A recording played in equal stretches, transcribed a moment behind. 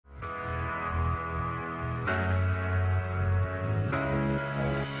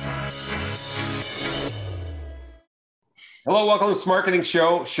Hello, welcome to Smarketing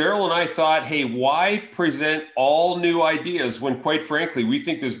Show. Cheryl and I thought, hey, why present all new ideas when, quite frankly, we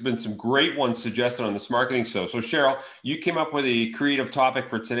think there's been some great ones suggested on the Smarketing Show. So, Cheryl, you came up with a creative topic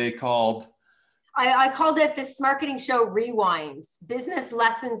for today called I called it the Smarketing Show Rewinds, business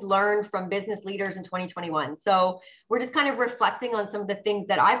lessons learned from business leaders in 2021. So we're just kind of reflecting on some of the things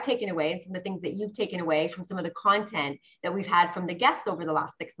that I've taken away and some of the things that you've taken away from some of the content that we've had from the guests over the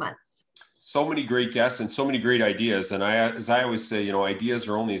last 6 months. so many great guests and so many great ideas. And as I always say, ideas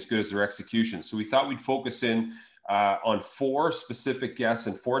are only as good as their execution. So we thought we'd focus in on 4 specific guests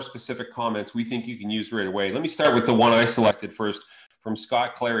and 4 specific comments we think you can use right away. Let me start with the one I selected first from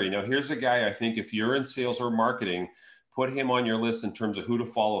Scott Clary. Now, here's a guy I think if you're in sales or marketing, put him on your list in terms of who to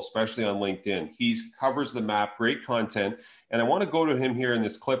follow, especially on LinkedIn. He covers the map, great content. And I want to go to him here in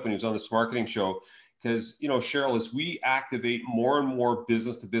this clip when he was on the Smarketing Show. Because, Cheryl, as we activate more and more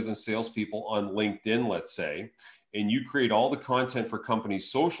business-to-business salespeople on LinkedIn, let's say, and you create all the content for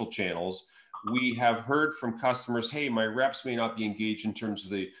companies' social channels, we have heard from customers, hey, my reps may not be engaged in terms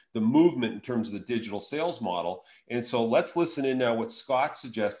of the movement, in terms of the digital sales model. And so let's listen in now what Scott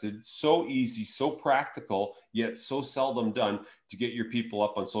suggested. So easy, so practical, yet so seldom done to get your people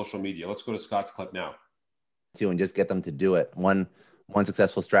up on social media. Let's go to Scott's clip now. And just get them to do it. One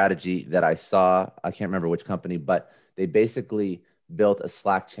successful strategy that I saw, I can't remember which company, but they basically built a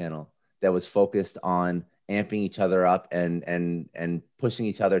Slack channel that was focused on amping each other up and pushing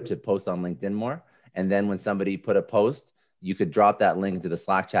each other to post on LinkedIn more. And then when somebody put a post, you could drop that link into the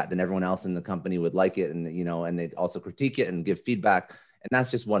Slack chat, then everyone else in the company would like it, and and they'd also critique it and give feedback. And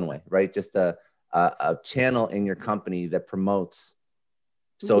that's just one way, right? Just a channel in your company that promotes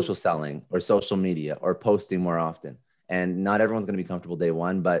social selling or social media or posting more often. And not everyone's going to be comfortable day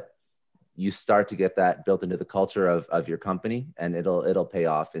one, but you start to get that built into the culture of your company, and it'll pay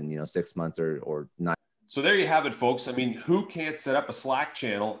off in 6 months or 9. So there you have it, folks. I mean, who can't set up a Slack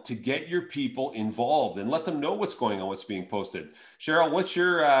channel to get your people involved and let them know what's going on, what's being posted? Cheryl, what's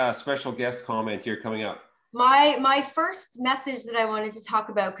your special guest comment here coming up? My first message that I wanted to talk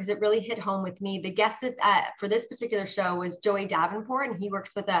about, because it really hit home with me, the guest for this particular show was Joey Davenport, and he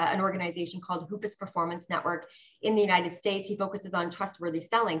works with an organization called Hoopus Performance Network in the United States. He focuses on trustworthy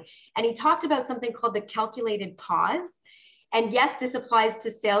selling. And he talked about something called the calculated pause. And yes, this applies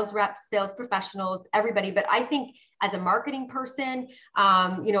to sales reps, sales professionals, everybody. But I think as a marketing person,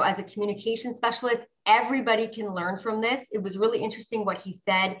 as a communication specialist, everybody can learn from this. It was really interesting what he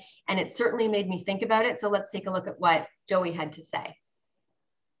said, and it certainly made me think about it. So let's take a look at what Joey had to say.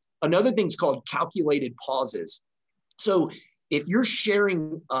 Another thing's called calculated pauses. So if you're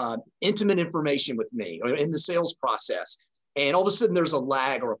sharing intimate information with me or in the sales process, and all of a sudden there's a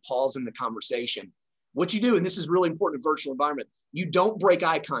lag or a pause in the conversation, what you do, and this is really important in virtual environment, you don't break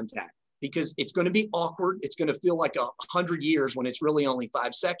eye contact, because it's going to be awkward. It's going to feel like 100 years when it's really only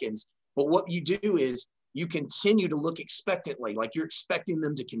 5 seconds. But what you do is you continue to look expectantly, like you're expecting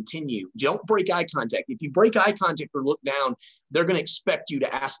them to continue. Don't break eye contact. If you break eye contact or look down, they're going to expect you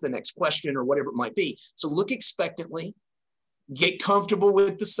to ask the next question or whatever it might be. So look expectantly, get comfortable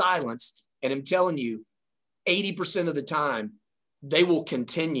with the silence. And I'm telling you, 80% of the time, they will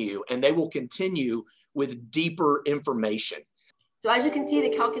continue, and they will continue with deeper information. So as you can see,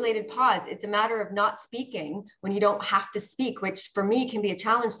 the calculated pause, it's a matter of not speaking when you don't have to speak, which for me can be a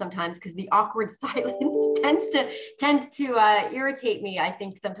challenge sometimes, because the awkward silence tends to irritate me, I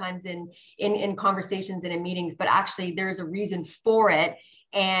think, sometimes in conversations and in meetings, but actually there's a reason for it.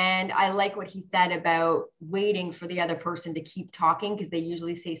 And I like what he said about waiting for the other person to keep talking, because they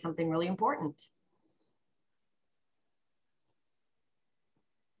usually say something really important.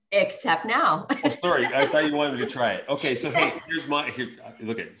 Except now. Oh, sorry. I thought you wanted me to try it. Okay. So, hey,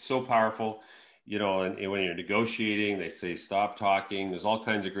 look at it. It's so powerful, and when you're negotiating, they say, stop talking. There's all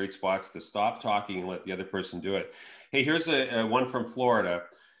kinds of great spots to stop talking and let the other person do it. Hey, here's a one from Florida.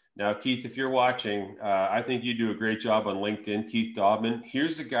 Now, Keith, if you're watching, I think you do a great job on LinkedIn, Keith Daubman.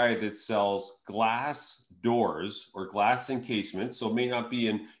 Here's a guy that sells glass doors or glass encasements. So it may not be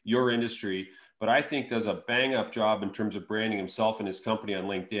in your industry, but I think does a bang up job in terms of branding himself and his company on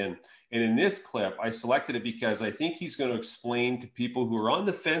LinkedIn. And in this clip, I selected it because I think he's going to explain to people who are on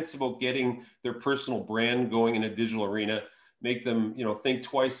the fence about getting their personal brand going in a digital arena, make them, think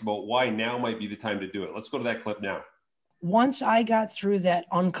twice about why now might be the time to do it. Let's go to that clip now. Once I got through that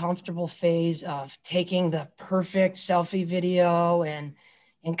uncomfortable phase of taking the perfect selfie video and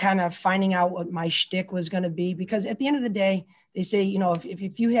kind of finding out what my shtick was going to be, because at the end of the day, they say,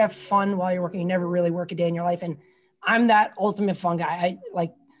 if you have fun while you're working, you never really work a day in your life. And I'm that ultimate fun guy. I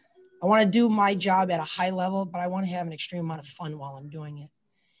want to do my job at a high level, but I want to have an extreme amount of fun while I'm doing it.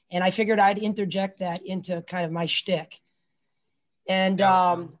 And I figured I'd interject that into kind of my shtick.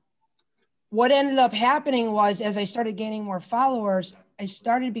 And what ended up happening was, as I started gaining more followers, I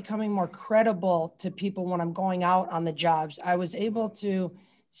started becoming more credible to people when I'm going out on the jobs. I was able to,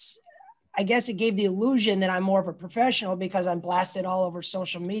 I guess it gave the illusion that I'm more of a professional because I'm blasted all over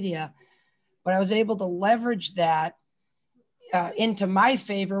social media, but I was able to leverage that into my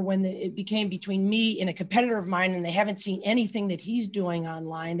favor when it became between me and a competitor of mine, and they haven't seen anything that he's doing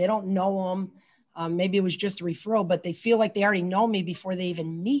online. They don't know him. Maybe it was just a referral, but they feel like they already know me before they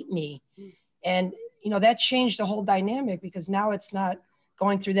even meet me. And, that changed the whole dynamic, because now it's not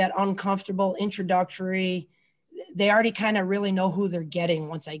going through that uncomfortable introductory. They already kind of really know who they're getting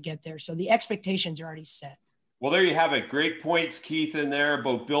once I get there. So the expectations are already set. Well, there you have it. Great points, Keith, in there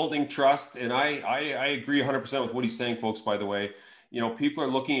about building trust. And I agree 100% with what he's saying, folks, by the way. People are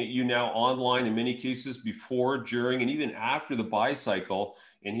looking at you now online in many cases before, during, and even after the buy cycle.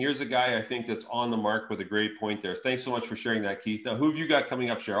 And here's a guy I think that's on the mark with a great point there. Thanks so much for sharing that, Keith. Now, who have you got coming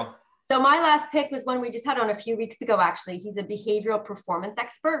up, Cheryl? So my last pick was one we just had on a few weeks ago, actually. He's a behavioral performance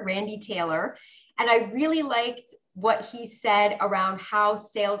expert, Randy Taylor. And I really liked what he said around how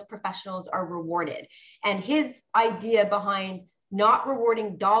sales professionals are rewarded, and his idea behind not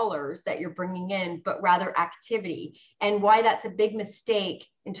rewarding dollars that you're bringing in, but rather activity, and why that's a big mistake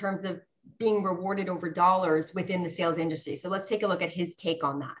in terms of being rewarded over dollars within the sales industry. So let's take a look at his take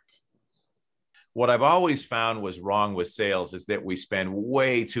on that. What I've always found was wrong with sales is that we spend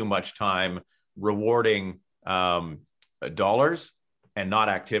way too much time rewarding dollars and not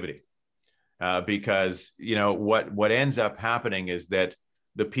activity. Because, what ends up happening is that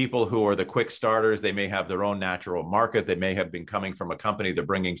the people who are the quick starters, they may have their own natural market. They may have been coming from a company. They're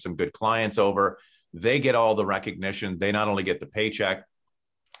bringing some good clients over. They get all the recognition. They not only get the paycheck,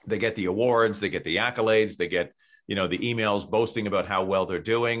 they get the awards, they get the accolades, they get, the emails boasting about how well they're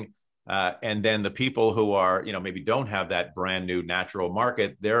doing. And then the people who are, maybe don't have that brand new natural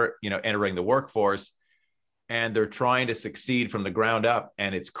market, they're, entering the workforce and they're trying to succeed from the ground up,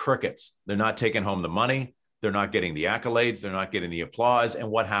 and it's crickets. They're not taking home the money. They're not getting the accolades. They're not getting the applause. And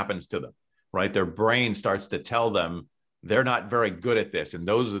what happens to them, right? Their brain starts to tell them they're not very good at this. And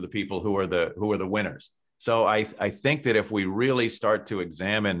those are the people who are the winners. So I think that if we really start to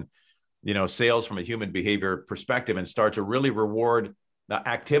examine, sales from a human behavior perspective and start to really reward the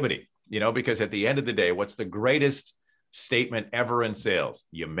activity, because at the end of the day, what's the greatest statement ever in sales?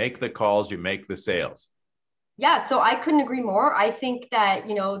 You make the calls, you make the sales. Yeah, so I couldn't agree more. I think that,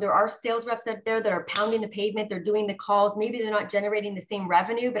 there are sales reps out there that are pounding the pavement. They're doing the calls. Maybe they're not generating the same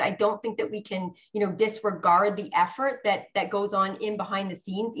revenue, but I don't think that we can, disregard the effort that goes on in behind the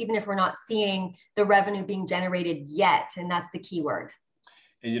scenes, even if we're not seeing the revenue being generated yet. And that's the key word.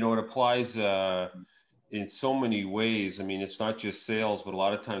 And, it applies in so many ways. I mean, it's not just sales, but a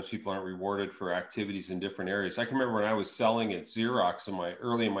lot of times people aren't rewarded for activities in different areas. I can remember when I was selling at Xerox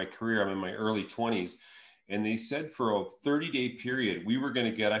early in my career, I'm in my early 20s. And they said for a 30-day period, we were going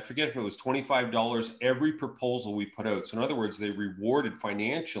to get, I forget if it was $25 every proposal we put out. So in other words, they rewarded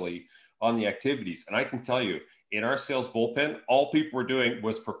financially on the activities. And I can tell you, in our sales bullpen, all people were doing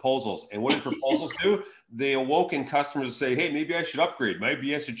was proposals. And what did proposals do? They awoke in customers to say, hey, maybe I should upgrade,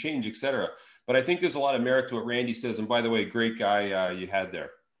 maybe I should change, etc. But I think there's a lot of merit to what Randy says. And by the way, great guy you had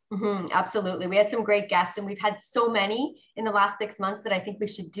there. Absolutely. We had some great guests, and we've had so many in the last 6 months that I think we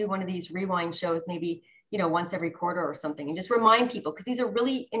should do one of these rewind shows, maybe once every quarter or something, and just remind people, because these are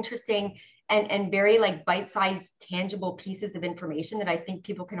really interesting and very bite-sized, tangible pieces of information that I think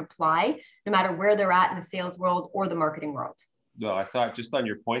people can apply no matter where they're at in the sales world or the marketing world. Well, I thought just on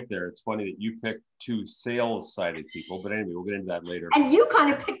your point there, it's funny that you picked two sales-sided people, but anyway, we'll get into that later. And you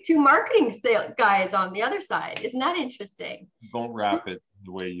kind of picked two marketing guys on the other side. Isn't that interesting? Don't wrap it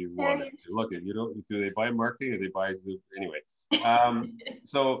the way you want it. Look, do they buy marketing or they buy anyway?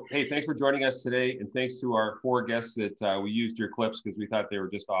 So, hey, thanks for joining us today. And thanks to our 4 guests that we used your clips because we thought they were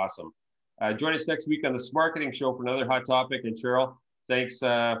just awesome. Join us next week on the Smarketing Show for another hot topic. And Cheryl, thanks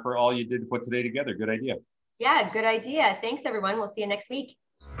for all you did to put today together. Good idea. Yeah, good idea. Thanks, everyone. We'll see you next week.